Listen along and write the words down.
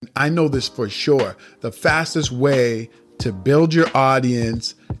I know this for sure. The fastest way to build your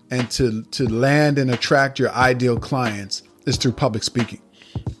audience and to land and attract your ideal clients is through public speaking.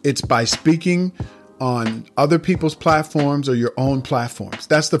 It's by speaking on other people's platforms or your own platforms.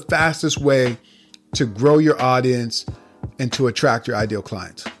 That's the fastest way to grow your audience and to attract your ideal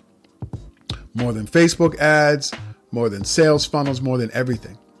clients. More than Facebook ads, more than sales funnels, more than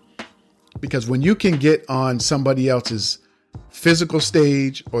everything. Because when you can get on somebody else's physical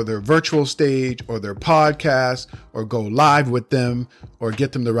stage or their virtual stage or their podcast or go live with them or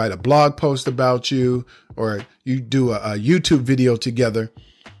get them to write a blog post about you or you do a YouTube video together,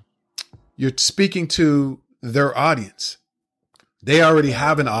 you're speaking to their audience. They already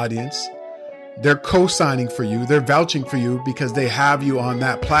have an audience. They're co-signing for you. They're vouching for you because they have you on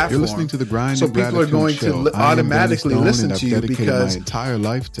that platform. You're listening to the Grind so and people are going Show. to automatically listen to you because my entire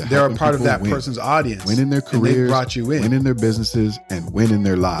life to they're a part of that win. person's audience. Win in their and they careers, brought you in. win in their businesses, and win in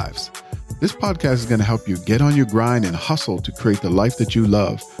their lives. This podcast is going to help you get on your grind and hustle to create the life that you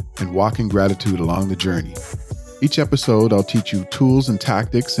love and walk in gratitude along the journey. Each episode, I'll teach you tools and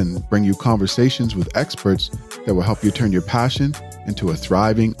tactics and bring you conversations with experts that will help you turn your passion into a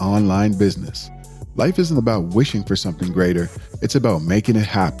thriving online business. Life isn't about wishing for something greater. It's about making it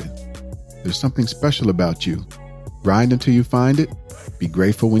happen. There's something special about you. Grind until you find it. Be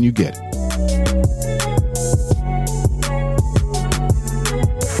grateful when you get it.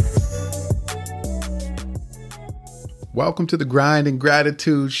 Welcome to the Grind and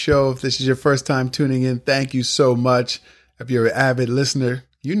Gratitude Show. If this is your first time tuning in, thank you so much. If you're an avid listener,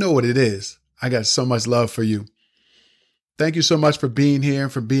 you know what it is. I got so much love for you. Thank you so much for being here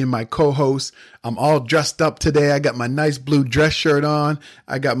and for being my co-host. I'm all dressed up today. I got my nice blue dress shirt on.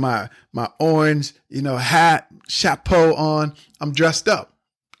 I got my orange, hat, chapeau on. I'm dressed up.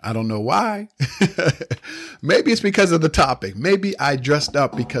 I don't know why. Maybe it's because of the topic. Maybe I dressed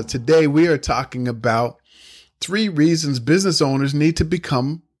up because today we are talking about 3 reasons business owners need to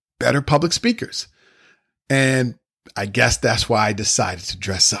become better public speakers. And I guess that's why I decided to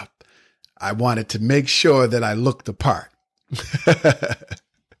dress up. I wanted to make sure that I looked the part.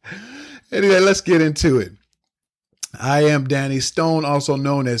 Anyway, let's get into it. I am Danny Stone, also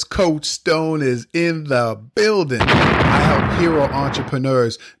known as Coach Stone, is in the building. I help hero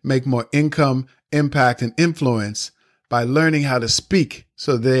entrepreneurs make more income, impact, and influence by learning how to speak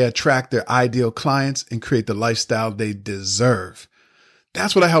so they attract their ideal clients and create the lifestyle they deserve.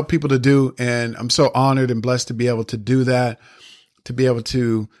 That's what I help people to do. And I'm so honored and blessed to be able to do that, to be able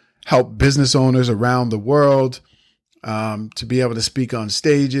to help business owners around the world, to be able to speak on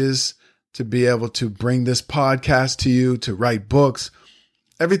stages, to be able to bring this podcast to you, to write books.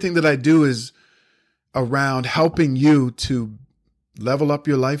 Everything that I do is around helping you to level up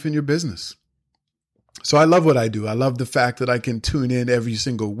your life and your business. So I love what I do. I love the fact that I can tune in every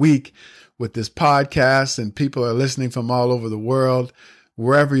single week with this podcast and people are listening from all over the world.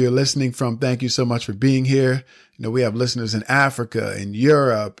 Wherever you're listening from, thank you so much for being here. We have listeners in Africa, in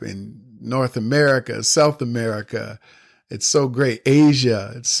Europe, in North America, South America. It's so great.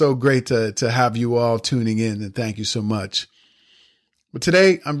 Asia. It's so great to have you all tuning in, and thank you so much. But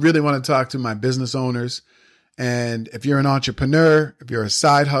today, I really want to talk to my business owners. And if you're an entrepreneur, if you're a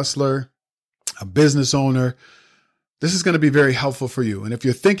side hustler, a business owner, this is going to be very helpful for you. And if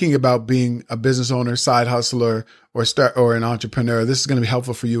you're thinking about being a business owner, side hustler, or an entrepreneur, this is going to be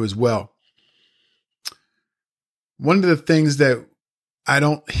helpful for you as well. One of the things that I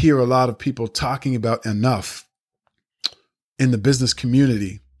don't hear a lot of people talking about enough in the business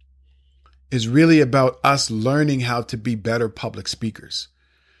community is really about us learning how to be better public speakers.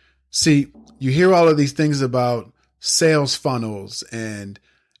 See, you hear all of these things about sales funnels and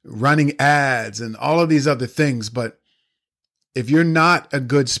running ads and all of these other things, but if you're not a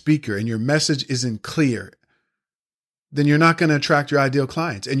good speaker and your message isn't clear, then you're not going to attract your ideal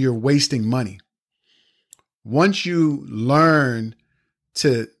clients and you're wasting money. Once you learn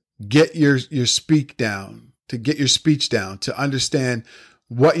to get your speech down, to understand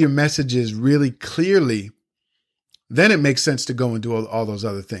what your message is really clearly, then it makes sense to go and do all those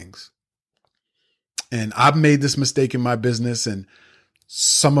other things. And I've made this mistake in my business, and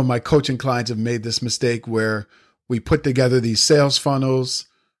some of my coaching clients have made this mistake where we put together these sales funnels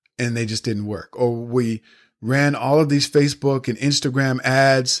and they just didn't work. Or we ran all of these Facebook and Instagram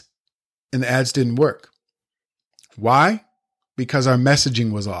ads and the ads didn't work. Why? Because our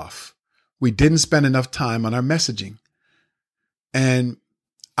messaging was off. We didn't spend enough time on our messaging. And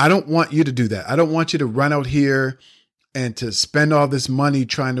I don't want you to do that. I don't want you to run out here and to spend all this money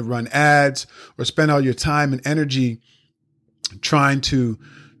trying to run ads or spend all your time and energy trying to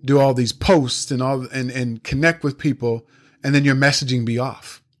do all these posts and connect with people, and then your messaging be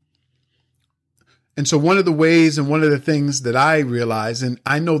off. And so one of the ways and one of the things that I realize, and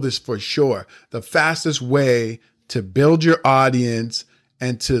I know this for sure, the fastest way to build your audience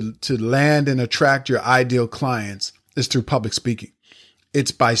and to land and attract your ideal clients is through public speaking.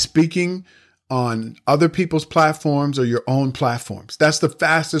 It's by speaking on other people's platforms or your own platforms. That's the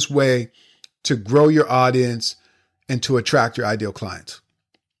fastest way to grow your audience and to attract your ideal clients.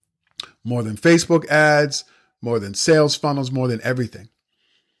 More than Facebook ads, more than sales funnels, more than everything.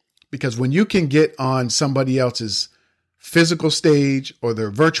 Because when you can get on somebody else's physical stage or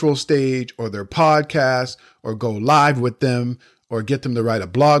their virtual stage or their podcast or go live with them or get them to write a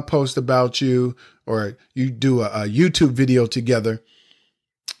blog post about you or you do a YouTube video together,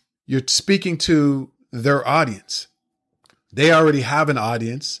 you're speaking to their audience. They already have an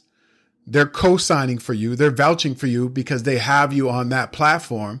audience. They're co-signing for you. They're vouching for you because they have you on that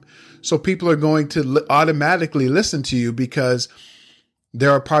platform. So people are going to automatically listen to you because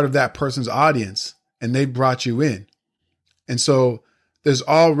they're a part of that person's audience and they brought you in. And so there's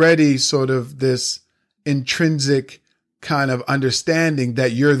already sort of this intrinsic kind of understanding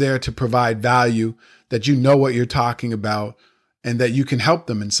that you're there to provide value, that you know what you're talking about, and that you can help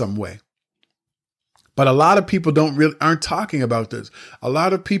them in some way. But a lot of people aren't talking about this. A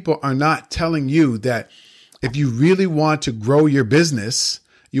lot of people are not telling you that if you really want to grow your business,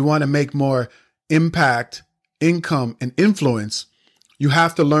 you want to make more impact, income, and influence, you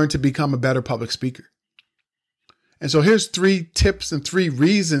have to learn to become a better public speaker. And so here's 3 tips and 3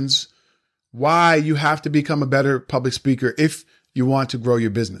 reasons why you have to become a better public speaker if you want to grow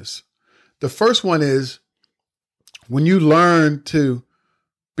your business. The first one is when you learn to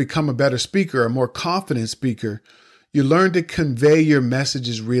become a better speaker, a more confident speaker, you learn to convey your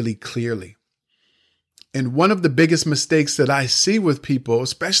messages really clearly. And one of the biggest mistakes that I see with people,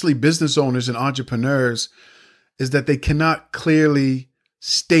 especially business owners and entrepreneurs, is that they cannot clearly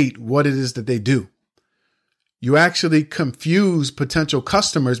state what it is that they do. You actually confuse potential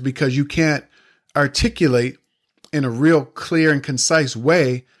customers because you can't articulate in a real clear and concise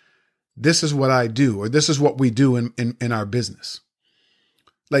way, this is what I do, or this is what we do in our business.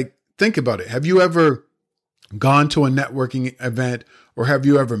 Like, think about it. Have you ever gone to a networking event or have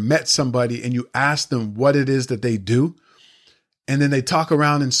you ever met somebody and you ask them what it is that they do? And then they talk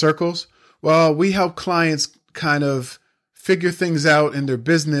around in circles. Well, we help clients kind of figure things out in their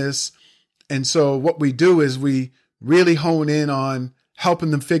business. And so what we do is we really hone in on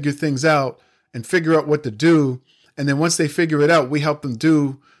helping them figure things out and figure out what to do. And then once they figure it out, we help them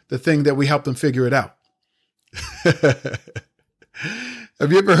do the thing that we help them figure it out.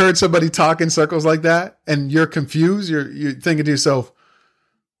 Have you ever heard somebody talk in circles like that and you're confused? You're thinking to yourself,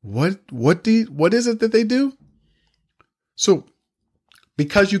 what is it that they do? So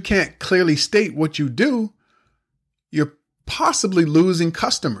because you can't clearly state what you do, you're possibly losing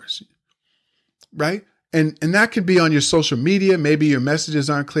customers, right? And that could be on your social media. Maybe your messages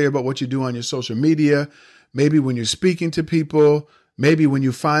aren't clear about what you do on your social media. Maybe when you're speaking to people, maybe when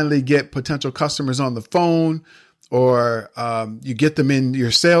you finally get potential customers on the phone, or you get them in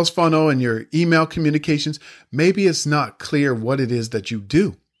your sales funnel and your email communications, maybe it's not clear what it is that you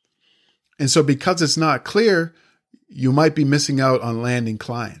do. And so because it's not clear, you might be missing out on landing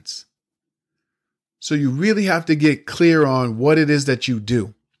clients. So you really have to get clear on what it is that you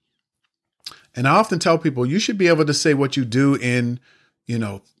do. And I often tell people you should be able to say what you do in,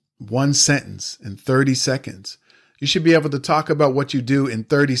 1 sentence, in 30 seconds. You should be able to talk about what you do in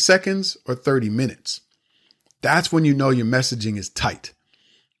 30 seconds or 30 minutes. That's when you know your messaging is tight.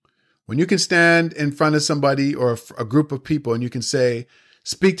 When you can stand in front of somebody or a group of people and you can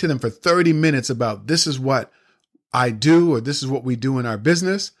speak to them for 30 minutes about this is what I do or this is what we do in our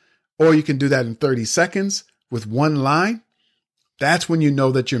business, or you can do that in 30 seconds with 1 line, that's when you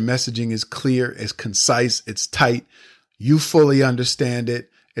know that your messaging is clear, it's concise, it's tight, you fully understand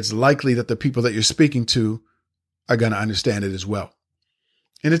it. It's likely that the people that you're speaking to are going to understand it as well.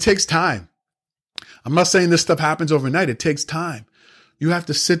 And it takes time. I'm not saying this stuff happens overnight. It takes time. You have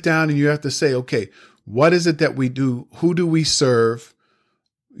to sit down and you have to say, okay, what is it that we do? Who do we serve?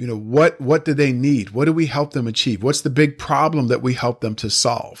 What do they need? What do we help them achieve? What's the big problem that we help them to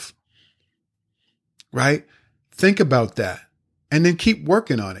solve? Right? Think about that and then keep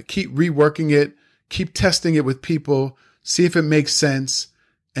working on it. Keep reworking it. Keep testing it with people. See if it makes sense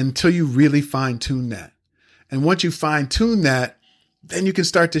until you really fine tune that. And once you fine tune that, then you can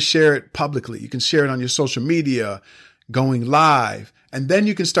start to share it publicly. You can share it on your social media, going live, and then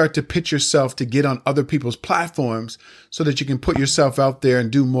you can start to pitch yourself to get on other people's platforms so that you can put yourself out there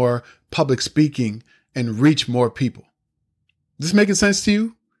and do more public speaking and reach more people. Is this making sense to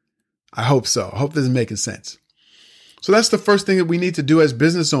you? I hope so. I hope this is making sense. So that's the first thing that we need to do as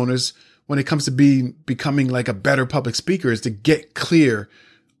business owners. when it comes to becoming like a better public speaker is to get clear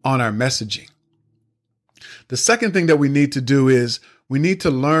on our messaging. The second thing that we need to do is we need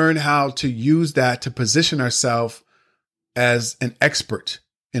to learn how to use that to position ourselves as an expert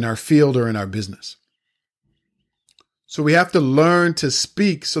in our field or in our business. So we have to learn to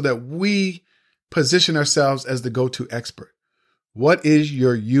speak so that we position ourselves as the go-to expert. What is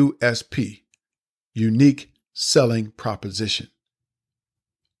your USP? Unique selling proposition.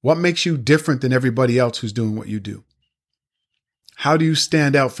 What makes you different than everybody else who's doing what you do? How do you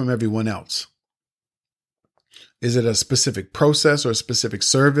stand out from everyone else? Is it a specific process or a specific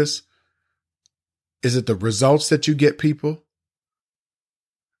service? Is it the results that you get people?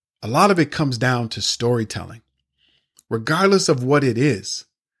 A lot of it comes down to storytelling. Regardless of what it is,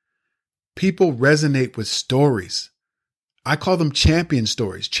 people resonate with stories. I call them champion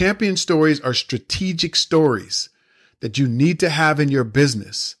stories. Champion stories are strategic stories that you need to have in your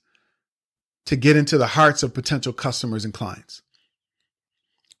business to get into the hearts of potential customers and clients.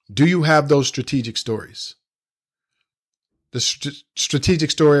 Do you have those strategic stories? The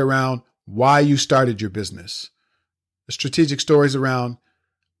strategic story around why you started your business. The strategic stories around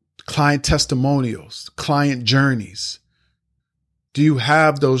client testimonials, client journeys. Do you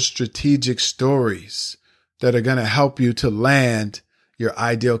have those strategic stories that are going to help you to land your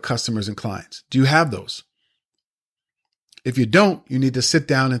ideal customers and clients? Do you have those? If you don't, you need to sit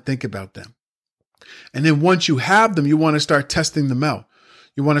down and think about them. And then once you have them, you want to start testing them out.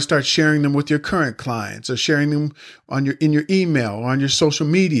 You want to start sharing them with your current clients or sharing them in your email or on your social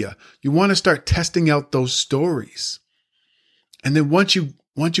media. You want to start testing out those stories. And then once you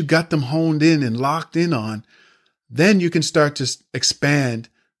got them honed in and locked in on, then you can start to expand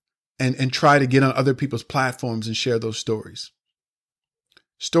and try to get on other people's platforms and share those stories.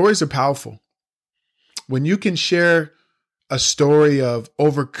 Stories are powerful. When you can share a story of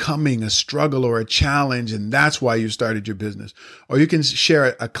overcoming a struggle or a challenge, and that's why you started your business. Or you can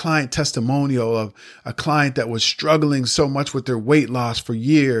share a client testimonial of a client that was struggling so much with their weight loss for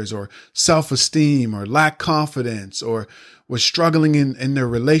years, or self-esteem, or lack confidence, or was struggling in their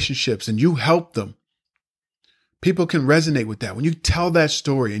relationships, and you helped them. People can resonate with that. When you tell that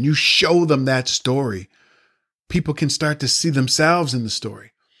story and you show them that story, people can start to see themselves in the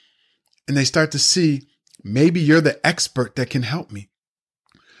story. And they start to see, maybe you're the expert that can help me,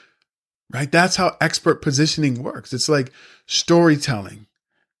 right? That's how expert positioning works. It's like storytelling.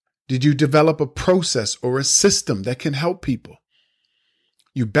 Did you develop a process or a system that can help people?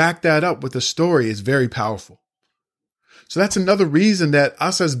 You back that up with a story. It's very powerful. So that's another reason that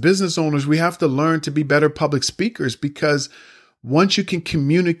us as business owners, we have to learn to be better public speakers, because once you can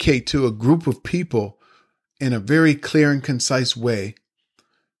communicate to a group of people in a very clear and concise way,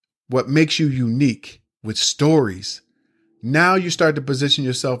 what makes you unique with stories, now you start to position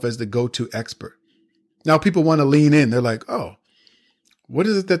yourself as the go-to expert. Now people want to lean in. They're like, oh, what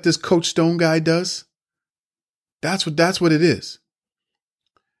is it that this Coach Stone guy does? That's what it is.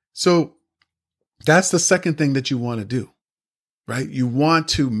 So that's the second thing that you want to do, right? You want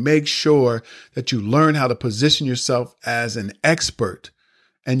to make sure that you learn how to position yourself as an expert.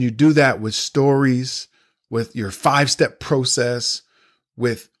 And you do that with stories, with your 5-step process,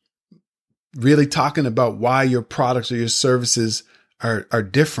 with really talking about why your products or your services are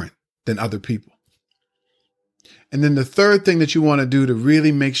different than other people. And then the third thing that you want to do to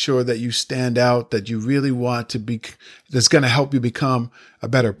really make sure that you stand out, that you really want to be, that's going to help you become a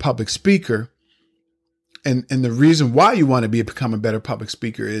better public speaker. And the reason why you want to become a better public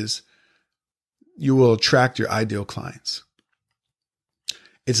speaker is you will attract your ideal clients.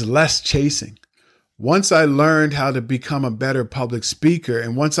 It's less chasing. Once I learned how to become a better public speaker,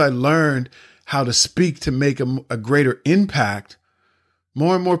 and once I learned how to speak to make a greater impact,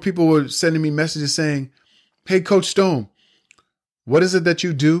 more and more people were sending me messages saying, hey, Coach Stone, what is it that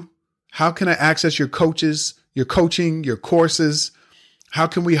you do? How can I access your coaches, your coaching, your courses? How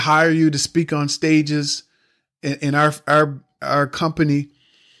can we hire you to speak on stages in our company?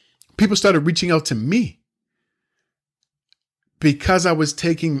 People started reaching out to me, because I was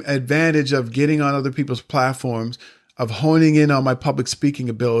taking advantage of getting on other people's platforms, of honing in on my public speaking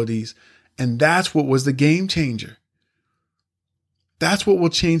abilities. And that's what was the game changer. That's what will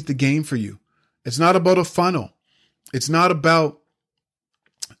change the game for you. It's not about a funnel. It's not about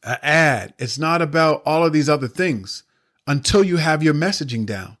an ad. It's not about all of these other things until you have your messaging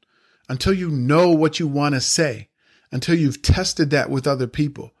down, until you know what you want to say, until you've tested that with other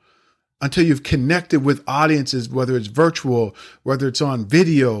people, until you've connected with audiences, whether it's virtual, whether it's on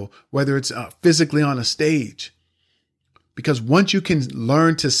video, whether it's physically on a stage. Because once you can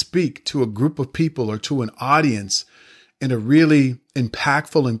learn to speak to a group of people or to an audience in a really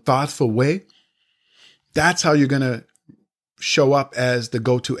impactful and thoughtful way, that's how you're going to show up as the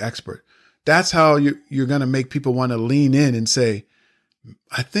go-to expert. That's how you're going to make people want to lean in and say,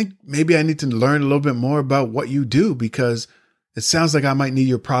 I think maybe I need to learn a little bit more about what you do because it sounds like I might need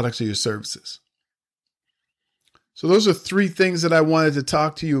your products or your services. So those are 3 things that I wanted to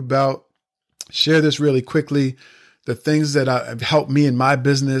talk to you about. Share this really quickly. The things that have helped me in my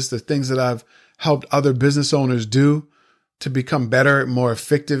business, the things that I've helped other business owners do to become better, more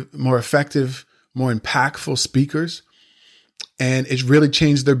effective, more impactful speakers. And it's really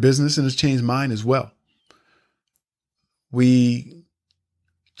changed their business and it's changed mine as well. We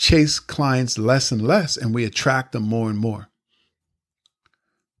chase clients less and less and we attract them more and more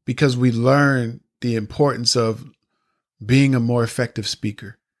because we learn the importance of being a more effective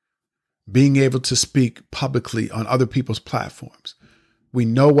speaker, being able to speak publicly on other people's platforms. We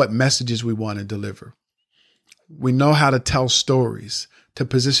know what messages we want to deliver. We know how to tell stories, to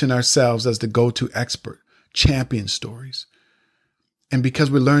position ourselves as the go-to expert, champion stories. And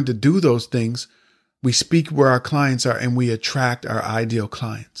because we learn to do those things, we speak where our clients are and we attract our ideal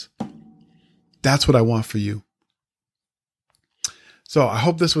clients. That's what I want for you. So I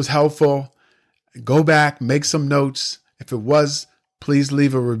hope this was helpful. Go back, make some notes. If it was, please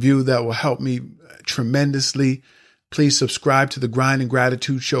leave a review that will help me tremendously. Please subscribe to the Grind and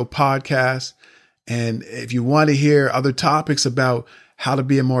Gratitude Show podcast. And if you want to hear other topics about how to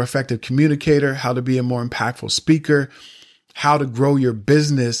be a more effective communicator, how to be a more impactful speaker, how to grow your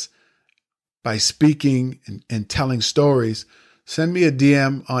business by speaking and telling stories, send me a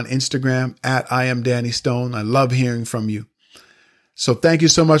DM on Instagram at I am Danny Stone. I love hearing from you. So thank you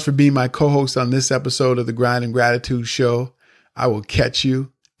so much for being my co-host on this episode of the Grind and Gratitude Show. I will catch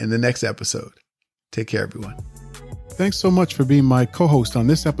you in the next episode. Take care, everyone. Thanks so much for being my co-host on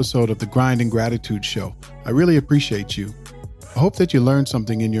this episode of the Grind and Gratitude Show. I really appreciate you. I hope that you learned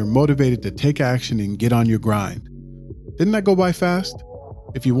something and you're motivated to take action and get on your grind. Didn't that go by fast?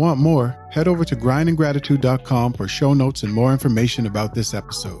 If you want more, head over to grindandgratitude.com for show notes and more information about this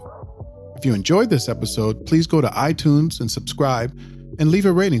episode. If you enjoyed this episode, please go to iTunes and subscribe and leave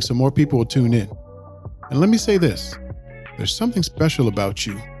a rating so more people will tune in. And let me say this, there's something special about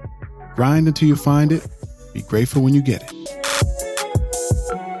you. Grind until you find it. Be grateful when you get it.